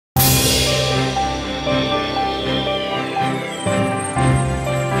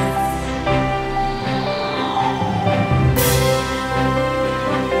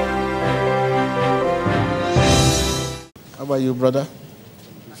How about you, brother?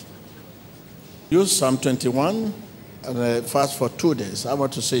 Use Psalm 21 and fast for 2 days. I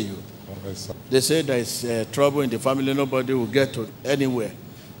want to see you. They say there is trouble in the family. Nobody will get to anywhere.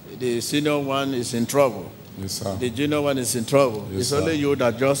 The senior one is in trouble. Yes, sir. The junior one is in trouble. Yes, it's sir. only you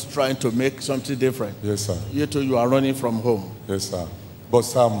that just trying to make something different. Yes, sir. You two, you are running from home. Yes, sir. But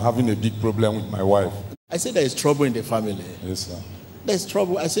sir, I'm having a big problem with my wife. I say there is trouble in the family. Yes, sir. There is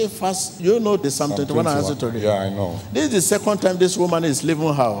trouble. I say first, you know the Psalm 21 I answered today. Yeah, I know. This is the second time this woman is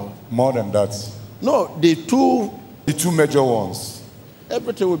leaving her. More than that. No, the two major ones.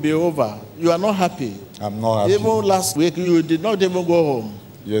 Everything will be over. You are not happy. I'm not happy. Even last week, you did not even go home.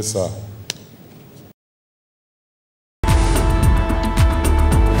 Yes, sir.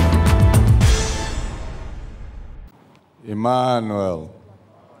 Emmanuel.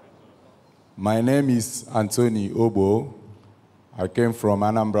 My name is Anthony Obo. I came from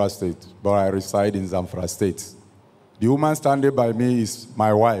Anambra State, but I reside in Zamfara State. The woman standing by me is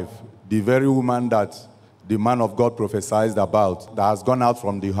my wife, the very woman that the man of God prophesied about, that has gone out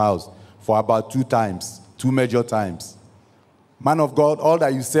from the house for about 2 times, 2 major times. Man of God, all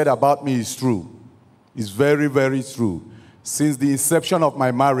that you said about me is true. It's very, very true. Since the inception of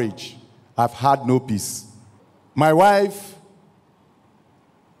my marriage, I've had no peace. My wife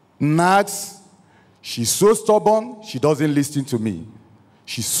nags. She's so stubborn, she doesn't listen to me.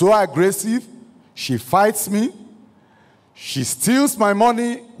 She's so aggressive, she fights me. She steals my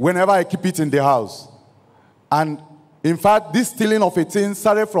money whenever I keep it in the house. And in fact, this stealing of a thing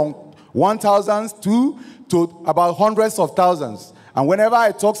started from 1,000 to about hundreds of thousands. And whenever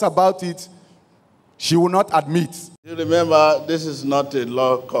I talk about it, she will not admit. You remember, this is not a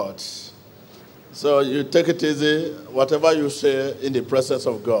law court. So you take it easy, whatever you say in the presence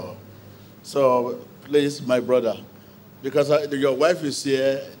of God. So please, my brother, because your wife is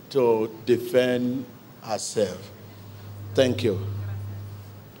here to defend herself. Thank you.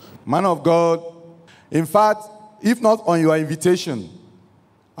 Man of God, in fact, if not on your invitation,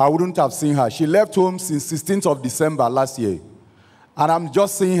 I wouldn't have seen her. She left home since 16th of December last year. And I'm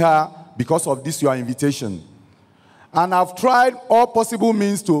just seeing her because of this, your invitation. And I've tried all possible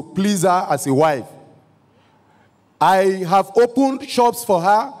means to please her as a wife. I have opened shops for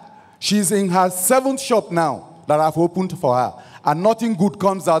her. She's in her 7th shop now that I've opened for her. And nothing good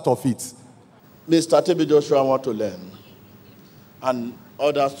comes out of it. Mr. T.B. Joshua want to learn. And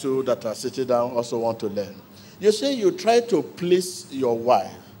others too that are sitting down also want to learn. You say you try to please your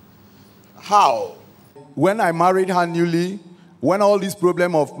wife. How? When I married her newly, when all this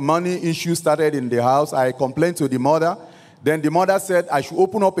problem of money issues started in the house, I complained to the mother. Then the mother said I should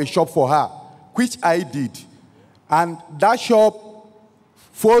open up a shop for her, which I did. And that shop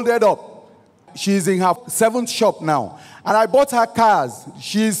folded up. She's in her 7th shop now. And I bought her cars.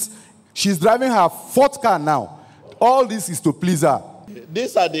 She's driving her 4th car now. All this is to please her.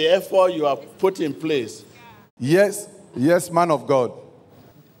 These are the efforts you have put in place. Yes, yes, man of God.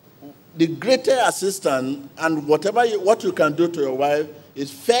 The greater assistance and what you can do to your wife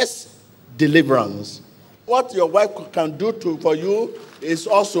is first deliverance. What your wife can do for you is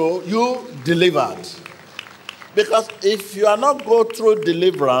also you delivered. Because if you are not go through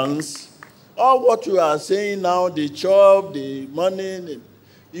deliverance, all what you are saying now, the job, the money,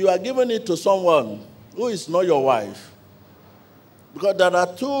 you are giving it to someone who is not your wife. Because there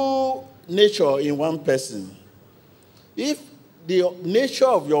are 2 natures in one person. If the nature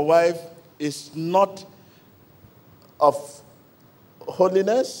of your wife is not of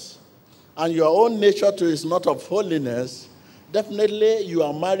holiness, and your own nature too is not of holiness, definitely you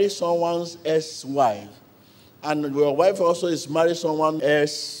are married someone's ex-wife. And your wife also is married someone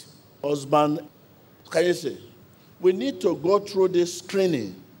else, husband. Can you see? We need to go through this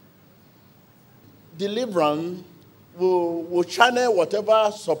screening. Deliverance will channel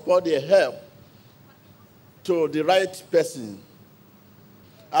whatever support they help to the right person.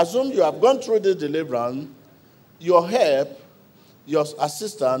 Assume you have gone through this deliverance, your help, your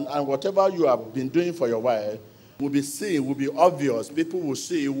assistance, and whatever you have been doing for your wife will be seen, will be obvious. People will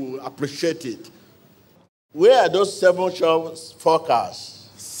see, will appreciate it. Where are those 7 shops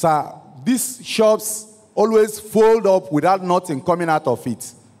forecast? Sir, these shops always fold up without nothing coming out of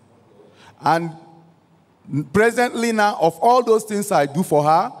it. And presently now, of all those things I do for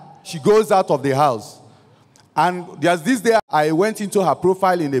her, she goes out of the house. And there's this day I went into her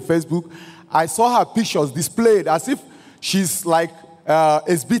profile in the Facebook. I saw her pictures displayed as if she's like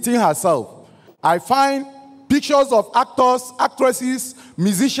exhibiting herself. I find pictures of actors, actresses,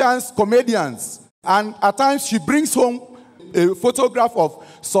 musicians, comedians. And at times she brings home a photograph of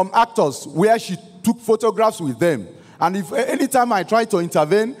some actors where she took photographs with them. And if anytime I try to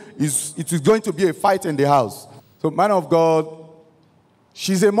intervene, it is going to be a fight in the house. So, man of God,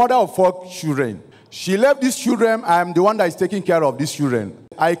 she's a mother of 4 children. She left these children. I'm the one that is taking care of these children.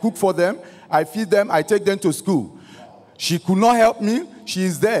 I cook for them. I feed them. I take them to school. She could not help me. She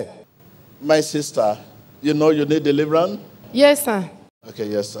is there. My sister, you know you need deliverance? Yes, sir. Okay,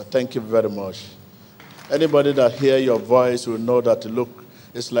 yes, sir. Thank you very much. Anybody that hear your voice will know that, look,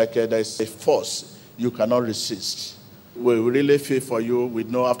 it's like there's a force you cannot resist. We really feel for you. We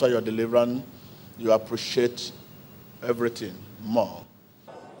know after your deliverance, you appreciate everything more.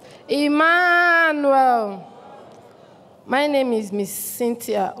 Emmanuel. My name is Miss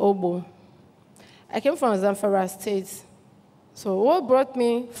Cynthia Obo. I came from Zamfara State. So what brought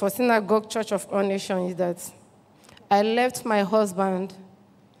me for Synagogue Church of All Nations is that I left my husband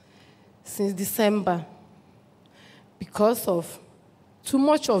since December because of too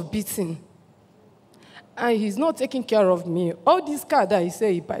much of beating. And he's not taking care of me. All this car that he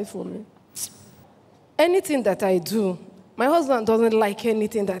said he buys for me. Anything that I do, my husband doesn't like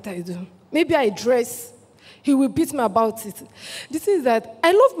anything that I do. Maybe I dress, he will beat me about it. This is that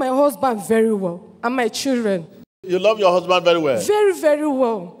I love my husband very well and my children. You love your husband very well? Very, very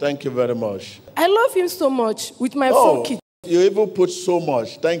well. Thank you very much. I love him so much with my 4 kids. You even put so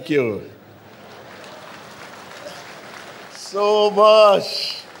much. Thank you. So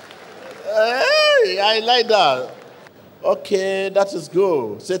much. Hey, I like that. Okay, that is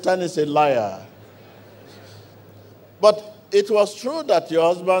good. Satan is a liar. But it was true that your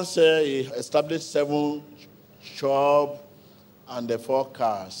husband said he established 7 shops and 4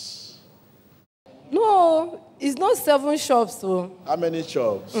 cars. No, it's not 7 shops. So. How many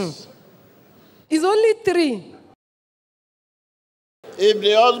shops? It's only 3. If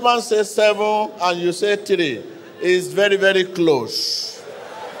the husband says 7 and you say 3, it's very, very close.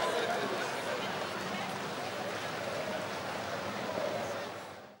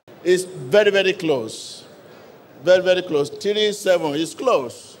 It's very, very close. Very, very close. 3, 7 is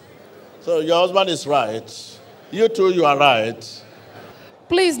close. So your husband is right. You too, you are right.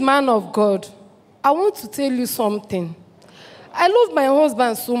 Please, man of God, I want to tell you something. I love my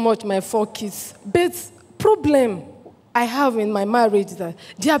husband so much, my 4 kids. But problem I have in my marriage is that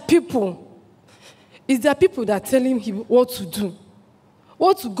there are people. It's there people that are telling him what to do,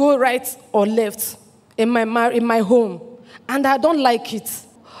 what to go right or left in my home. And I don't like it.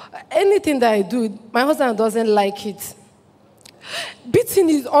 Anything that I do, my husband doesn't like it. Beating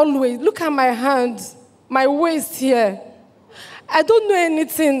is always, look at my hands, my waist here. I don't know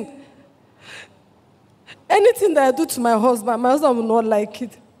anything. Anything that I do to my husband will not like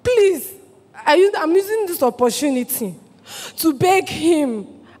it. Please, I'm using this opportunity to beg him.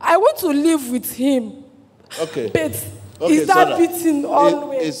 I want to live with him. Okay. But okay, is that beating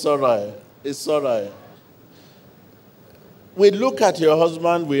always? It's all right. It's all right. We look at your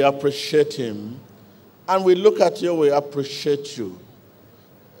husband, we appreciate him. And we look at you, we appreciate you.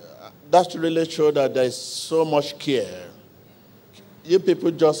 That's really show that there is so much care. You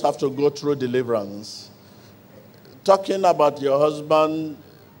people just have to go through deliverance. Talking about your husband,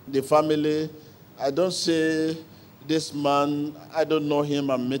 the family, I don't say this man, I don't know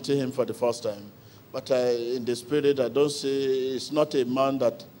him, I'm meeting him for the first time. But in the spirit, I don't say it's not a man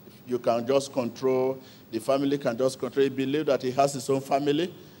that you can just control, the family can just control. He believes that he has his own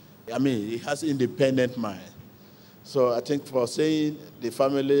family. I mean, he has independent mind. So I think for saying the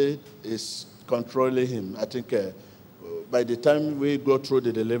family is controlling him, I think by the time we go through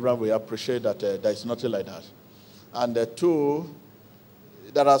the deliverance, we appreciate that there is nothing like that. And 2,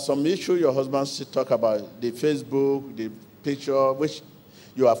 there are some issues your husband should talk about, the Facebook, the picture, which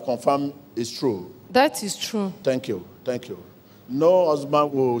you have confirmed is true. That is true. Thank you. Thank you. No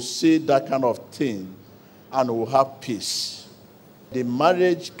husband will see that kind of thing and will have peace. The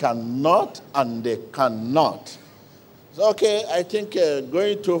marriage cannot and they cannot. So, okay, I think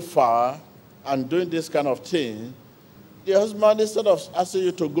going too far and doing this kind of thing, the husband, instead of asking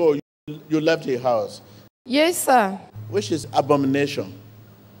you to go, you left the house. Yes, sir. Which is abomination.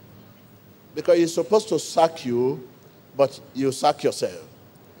 Because he's supposed to sack you, but you sack yourself,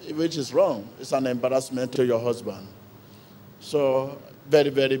 which is wrong. It's an embarrassment to your husband. So, very,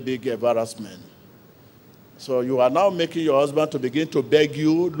 very big embarrassment. So you are now making your husband to begin to beg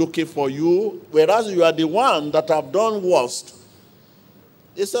you, looking for you, whereas you are the one that have done worst.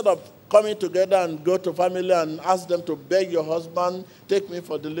 Instead of coming together and go to family and ask them to beg your husband, take me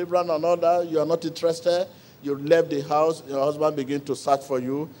for deliverance and all that, you are not interested. You left the house, your husband begin to search for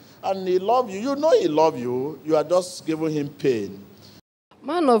you, and he loves you. You know he loves you. You are just giving him pain.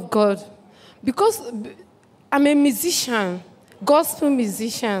 Man of God, because I'm a musician, gospel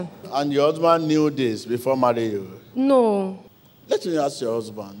musician. And your husband knew this before marrying you? No. Let me ask your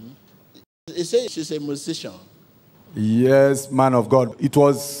husband. He said she's a musician. Yes, man of God. It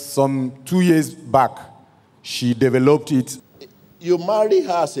was some 2 years back. She developed it. You marry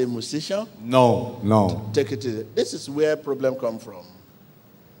her as a musician? No. Take it easy. This is where problem come from.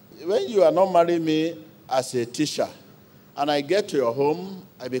 When you are not marrying me as a teacher, and I get to your home,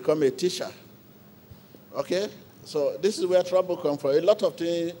 I become a teacher. Okay? So this is where trouble comes from. A lot of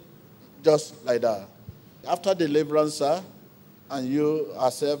things just like that. After deliverance, sir, and you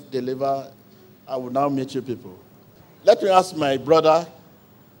yourself deliver, I will now meet you people. Let me ask my brother,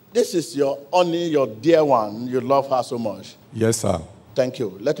 this is your only, your dear one. You love her so much. Yes, sir. Thank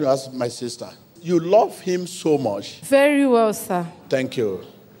you. Let me ask my sister. You love him so much. Very well, sir. Thank you.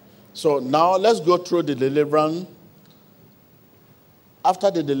 So now let's go through the deliverance.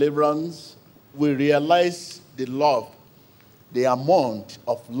 After the deliverance, we realize the love, the amount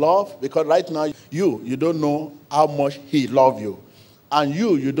of love, because right now you don't know how much he loves you. And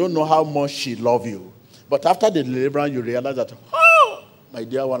you don't know how much she loves you. But after the deliverance, you realize that, oh, my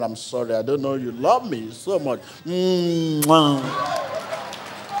dear one, I'm sorry. I don't know you love me so much.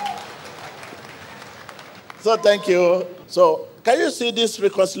 So thank you. So can you see this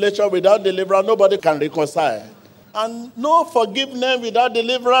reconciliation without deliverance? Nobody can reconcile. And no forgiveness without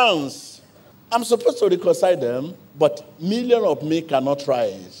deliverance. I'm supposed to reconcile them, but millions of me cannot try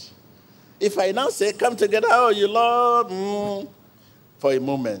it. If I now say, come together, oh, you love, for a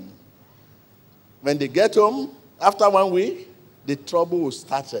moment. When they get home, after 1 week, the trouble will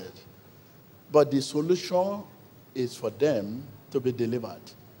started. But the solution is for them to be delivered.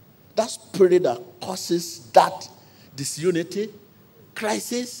 That spirit that causes that disunity,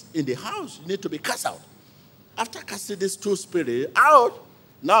 crisis in the house, you need to be cast out. After casting these two spirits out,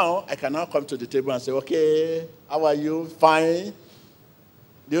 now I can now come to the table and say, okay, how are you? Fine.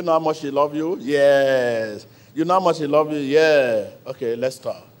 Do you know how much he loves you? Yes. You know how much he loves you? Yeah. Okay, let's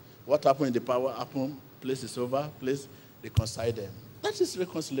talk. What happened in the power happened? Place is over. Please reconcile them. That is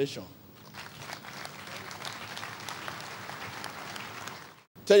reconciliation.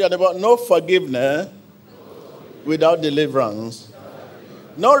 Tell your neighbor, no forgiveness without deliverance.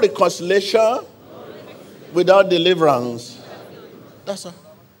 No reconciliation without deliverance. That's all.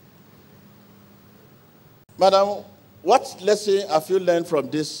 Madam, what lesson have you learned from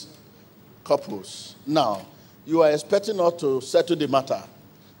these couples? Now, you are expecting us to settle the matter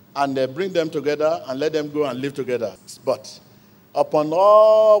and bring them together and let them go and live together. But upon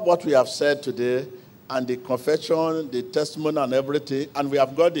all what we have said today, and the confession, the testimony and everything, and we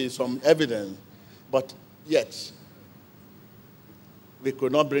have got some evidence, but yet, we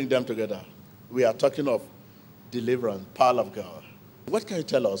could not bring them together. We are talking of deliverance, power of God. What can you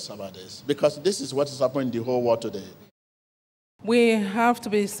tell us about this? Because this is what is happening in the whole world today. We have to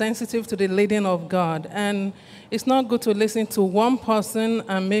be sensitive to the leading of God. And it's not good to listen to one person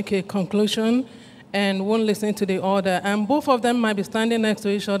and make a conclusion and won't listen to the other. And both of them might be standing next to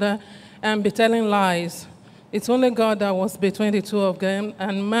each other and be telling lies. It's only God that was between the two of them.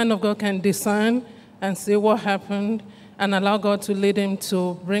 And man of God can discern and see what happened and allow God to lead him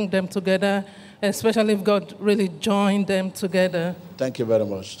to bring them together, especially if God really joined them together. Thank you very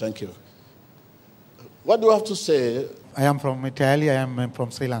much. Thank you. What do you have to say? I am from Italy. I am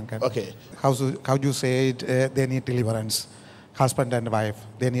from Sri Lanka. Okay. How do you say it? They need deliverance. Husband and wife,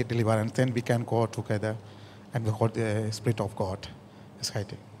 they need deliverance. Then we can go together and we got the Spirit of God.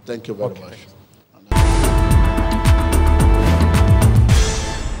 Exciting. Thank you very much.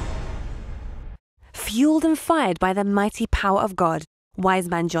 Fueled and fired by the mighty power of God, wise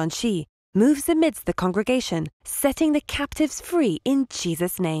man John Shee moves amidst the congregation, setting the captives free in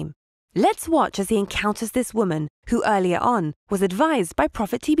Jesus' name. Let's watch as he encounters this woman who earlier on was advised by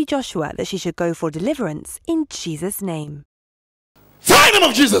Prophet T.B. Joshua that she should go for deliverance in Jesus' name. Fire name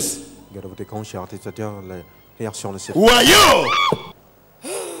of Jesus! Who are you?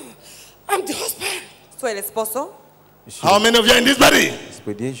 I'm the husband. Soy el esposo. How many of you are in this body?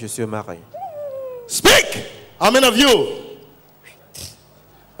 Speak! How many of you?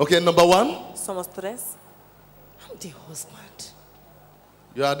 Okay, number one. Somos tres. I'm the husband.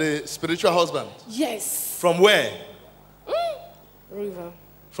 You are the spiritual husband? Yes. From where? River.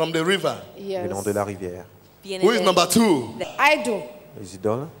 From the river? Yes. Who is number two? I do.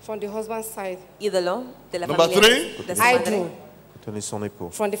 From the husband's side. Ídolo de la Number familia three? de su I madre. do.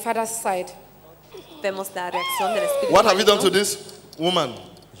 From the father's side. Vemos la reacción del espíritu. What have you done to this woman?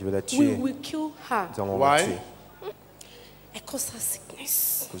 We will kill her. Why? I cause her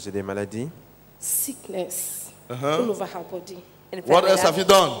sickness. Sickness. Uh-huh. All over her body. What else have you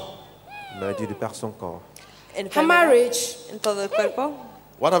done? Her marriage. En todo el cuerpo.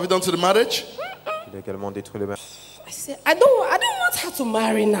 What have you done to the marriage? I said, I don't want her to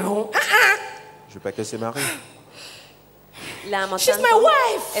marry now. La amo She's tanto. my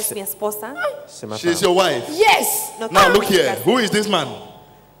wife. Es mi esposa. C'est ma She's femme. your wife. Yes. No Now quiero look here. casarse. Who is this man?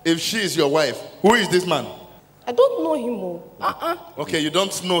 If she is your wife, who is this man? I don't know him. Oh. Okay, you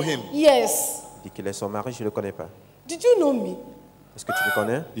don't know him. Yes. Dit qu'il est son mari, je ne le connais pas. Did you know me? Est-ce que tu me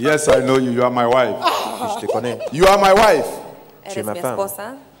connais? Yes, I know you. You are my wife. Oui, je te connais. You are my wife. Tu es Eres ma mi femme.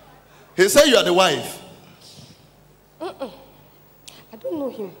 esposa. He said you are the wife. I don't know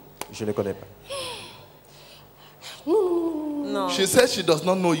him. Je ne connais pas. No, She said she does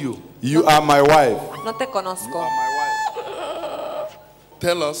not know you. You are my wife. no te conozco.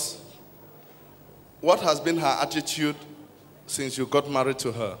 Tell us, what has been her attitude since you got married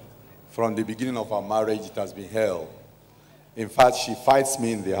to her? From the beginning of our marriage, it has been hell. In fact, she fights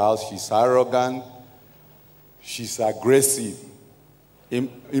me in the house. She's arrogant. She's aggressive.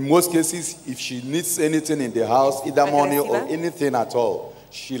 In most cases, if she needs anything in the house, either money or Agresiva. anything at all,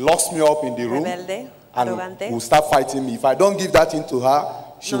 she locks me up in the room Rebelde, and arrogante. will start fighting me. If I don't give that in to her,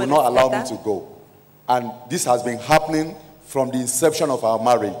 she No will me not allow me respeta. to go. And this has been happening from the inception of our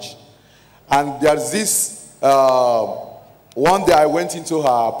marriage. And there's this, one day I went into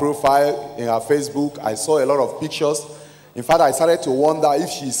her profile in her Facebook. I saw a lot of pictures. In fact, I started to wonder if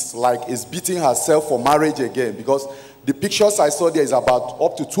she's is beating herself for marriage again, because the pictures I saw there is about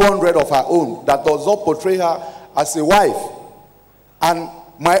up to 200 of her own that does not portray her as a wife. And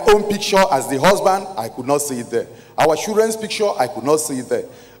my own picture as the husband, I could not see it there. Our children's picture, I could not see it there.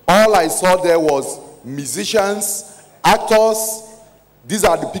 All I saw there was musicians, actors. These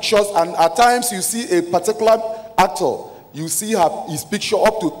are the pictures, and at times you see a particular actor, you see his picture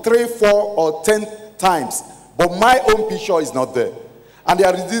up to 3, 4, or 10 times. But my own picture is not there. And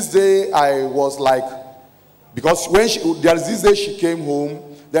there is this day I was like, because there is this day she came home,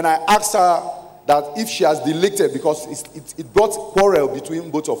 then I asked her that if she has deleted, because it brought quarrel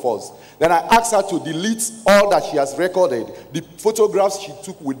between both of us. Then I asked her to delete all that she has recorded, the photographs she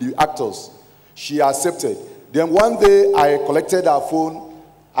took with the actors. She accepted. Then one day I collected her phone.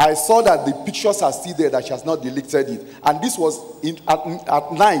 I saw that the pictures are still there, that she has not deleted it. And this was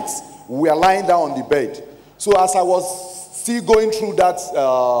at night. We were lying down on the bed. So as I was still going through that,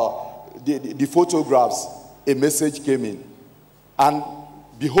 the photographs, a message came in. And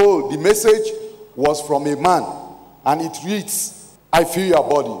behold, the message was from a man. And it reads, "I feel your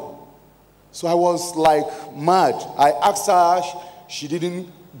body." So I was like mad. I asked her, she didn't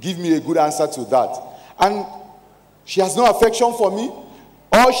give me a good answer to that. And she has no affection for me.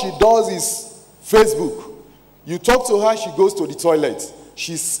 All she does is Facebook. You talk to her, she goes to the toilet.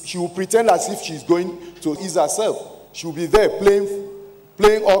 She will pretend as if she's going to ease herself. She will be there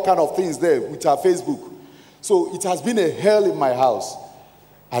playing all kind of things there with her Facebook. So it has been a hell in my house.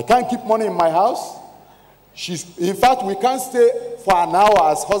 I can't keep money in my house. In fact, we can't stay for an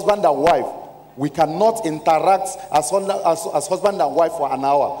hour as husband and wife. We cannot interact as husband and wife for an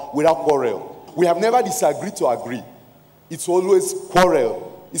hour without quarrel. We have never disagreed to agree. It's always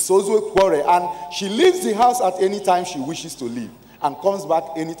quarrel. It's always quarrel. And she leaves the house at any time she wishes to leave and comes back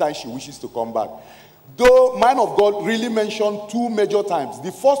anytime she wishes to come back. Though man of God really mentioned 2 major times.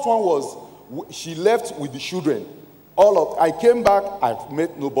 The first one was she left with the children. I came back, I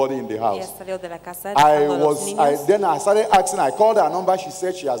met nobody in the house. Ella salió de la casa dejando a los niños. Then I started asking, I called her number, she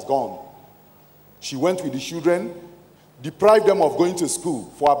said she has gone. She went with the children, deprived them of going to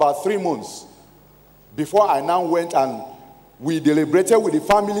school for about 3 months. Before I now went and we deliberated with the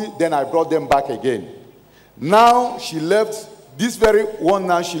family, then I brought them back again. Now she left, this very one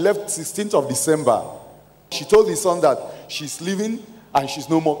now, she left 16th of December. She told the son that she's leaving and she's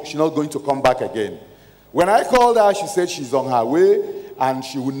not going to come back again. When I called her, she said she's on her way and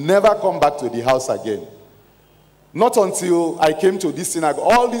she will never come back to the house again. Not until I came to this synagogue.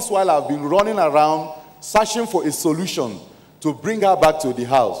 All this while I've been running around searching for a solution to bring her back to the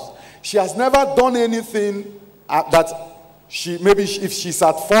house. She has never done anything that maybe if she's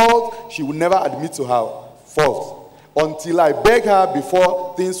at fault, she will never admit to her fault. Until I beg her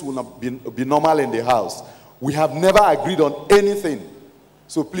before things will not be normal in the house. We have never agreed on anything.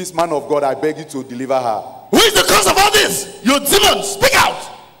 So please, man of God, I beg you to deliver her. Who is the cause of all this? You demon, speak out.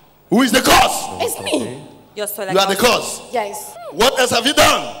 Who is the cause? It's me. Yo soy la You are the causa. cause. Yes. What else have you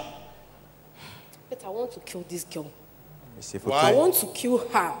done? But I want to kill this girl. Ces I photos want to kill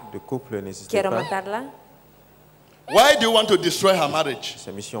her. de couple n'existent Quiero pas. matarla. Why do you want to destroy her marriage?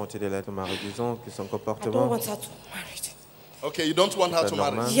 Sa mission était de la mari, disons que son I don't comportement want her to marry. Okay, you don't want her to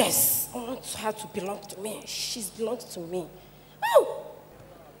marry. normal. Yes, I want her to belong to me. She's belongs to me. Oh,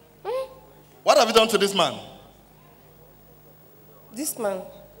 What have you done to this man? this man,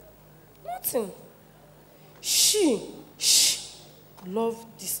 nothing. She love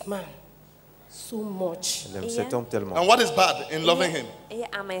this man. so much. Elle aime cet homme tellement. And what is bad in loving him? Ella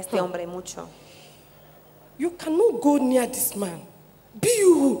ama a este hombre mucho. You cannot go near this man. Be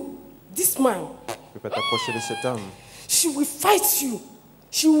you, this man. Tu ne peux pas t'approcher de cet homme. She will fight you.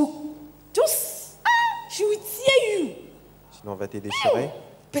 She will she will tear you. Sinon, on va te déchirer.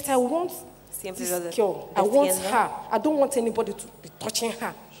 But I want Siempre this lo girl. I want defiende. her. I don't want anybody to be touching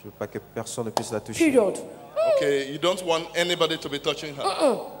her. Je ne veux pas que personne ne puisse la toucher. Period. Okay, you don't want anybody to be touching her.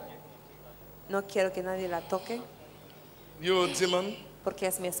 No quiero que nadie la toque You, demon, porque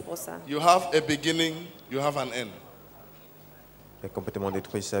es mi esposa. you have a beginning, you have an end. Il a complètement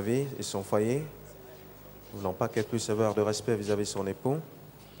détruit sa vie et son foyer, ne voulant pas qu'elle puisse avoir de respect vis-à-vis de son époux.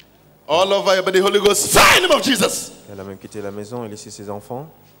 All over your body, Holy Ghost, fire in the name of Jesus. Elle a même quitté la maison et laissé ses enfants.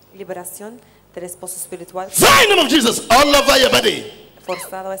 Liberación del esposo espiritual. Fire in the name of Jesus, all over your body.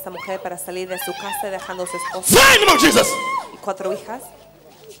 Forzado a esta mujer para salir de su casa dejando a su esposo Fire in the name of Jesus. y 4 hijas.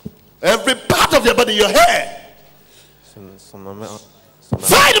 Every part of your body, your hair. Son mari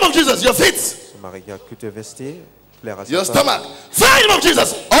Fire in the name of Jesus, your feet, a que te vestir, plaire à sa your femme. stomach. Fire in the name of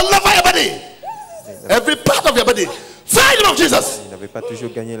Jesus, all over your body. Every part of your body. Fire in the name of Jesus. Il n'avait pas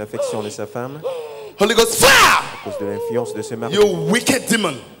toujours gagné l'affection de sa femme Holy Ghost, fire. à cause de l'influence de ce mari. You wicked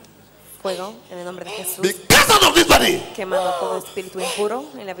demon. Fuego en el nombre de Jesús. Be cast out of this body. Quemando todo espíritu impuro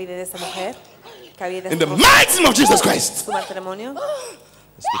en la vida de esa mujer que había In the destrozado mighty name of Jesus Christ. su matrimonio.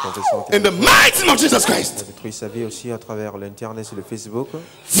 Parce que quand elle s'est In the enterrée, mighty name of Jesus elle a Christ. détruit sa vie aussi à travers l'internet et le Facebook.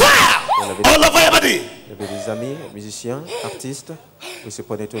 Fire all over your body. Il avait des amis, musiciens, artistes, où se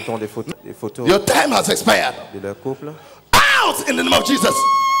prenaient tout le temps des photos Your time has expired. de leur couple. Out in the name of Jesus.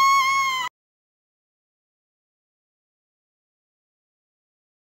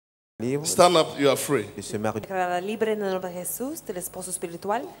 Livre Stand up, you are free. et se marie. Declarada libre en el nombre de Jesús del esposo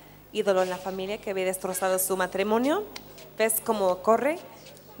espiritual, ídolo en la familia que había destrozado su matrimonio. ¿Ves cómo corre?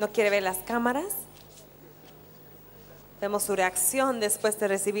 No quiere ver las cámaras. Vemos su reacción después de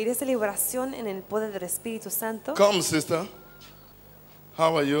recibir esa liberación en el poder del Espíritu Santo. Come, sister.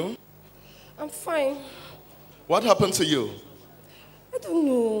 How are you? I'm fine. What happened to you? I don't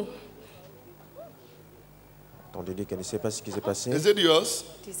know. Entendez-lui qu'elle ne sait pas ce qui s'est passé. Is it yours?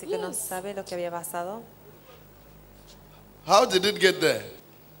 Dice que no sabe lo que había pasado. How did it get there?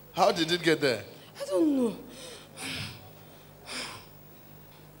 How did it get there? I don't know.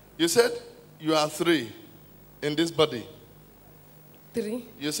 You said you are 3 in this body. 3.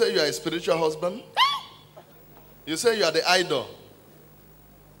 You say you are a spiritual husband. You say you are the idol.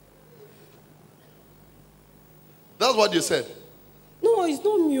 That's what you said. No, it's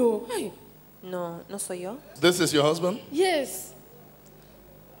not me. Oh. Hi. No, no soy yo. This is your husband? Yes.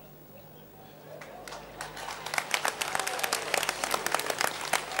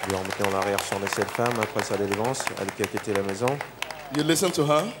 Lui en mettant la réaction de cette femme après sa délivrance, elle qui a quitté la maison, You listen to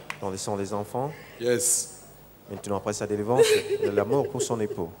her? en laissant les enfants. Yes. Maintenant, après sa délivrance, elle a l'amour pour son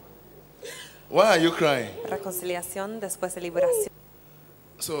époux. Why are you crying? Reconciliación después de liberación.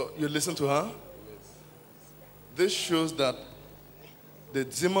 So you listen to her? This shows that the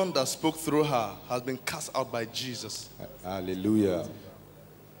demon that spoke through her has been cast out by Jesus. Hallelujah.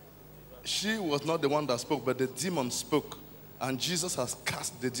 She was not the one that spoke, but the demon spoke. And Jesus has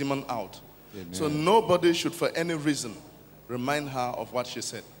cast the demon out. Amen. So nobody should, for any reason, remind her of what she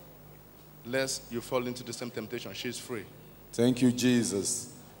said. Lest you fall into the same temptation. She's free. Thank you,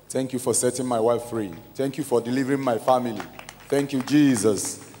 Jesus. Thank you for setting my wife free. Thank you for delivering my family. Thank you,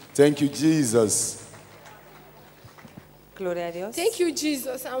 Jesus. Thank you, Jesus. Gloria a Dios. Thank you,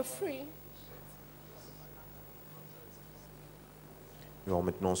 Jesus. I'm free. Nous allons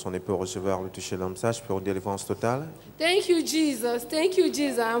maintenant son époux recevoir le toucher de l'homme sage pour une délivrance totale. Thank you, Jesus. Thank you,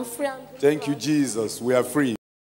 Jesus. I'm free. Thank you, Jesus. We are free.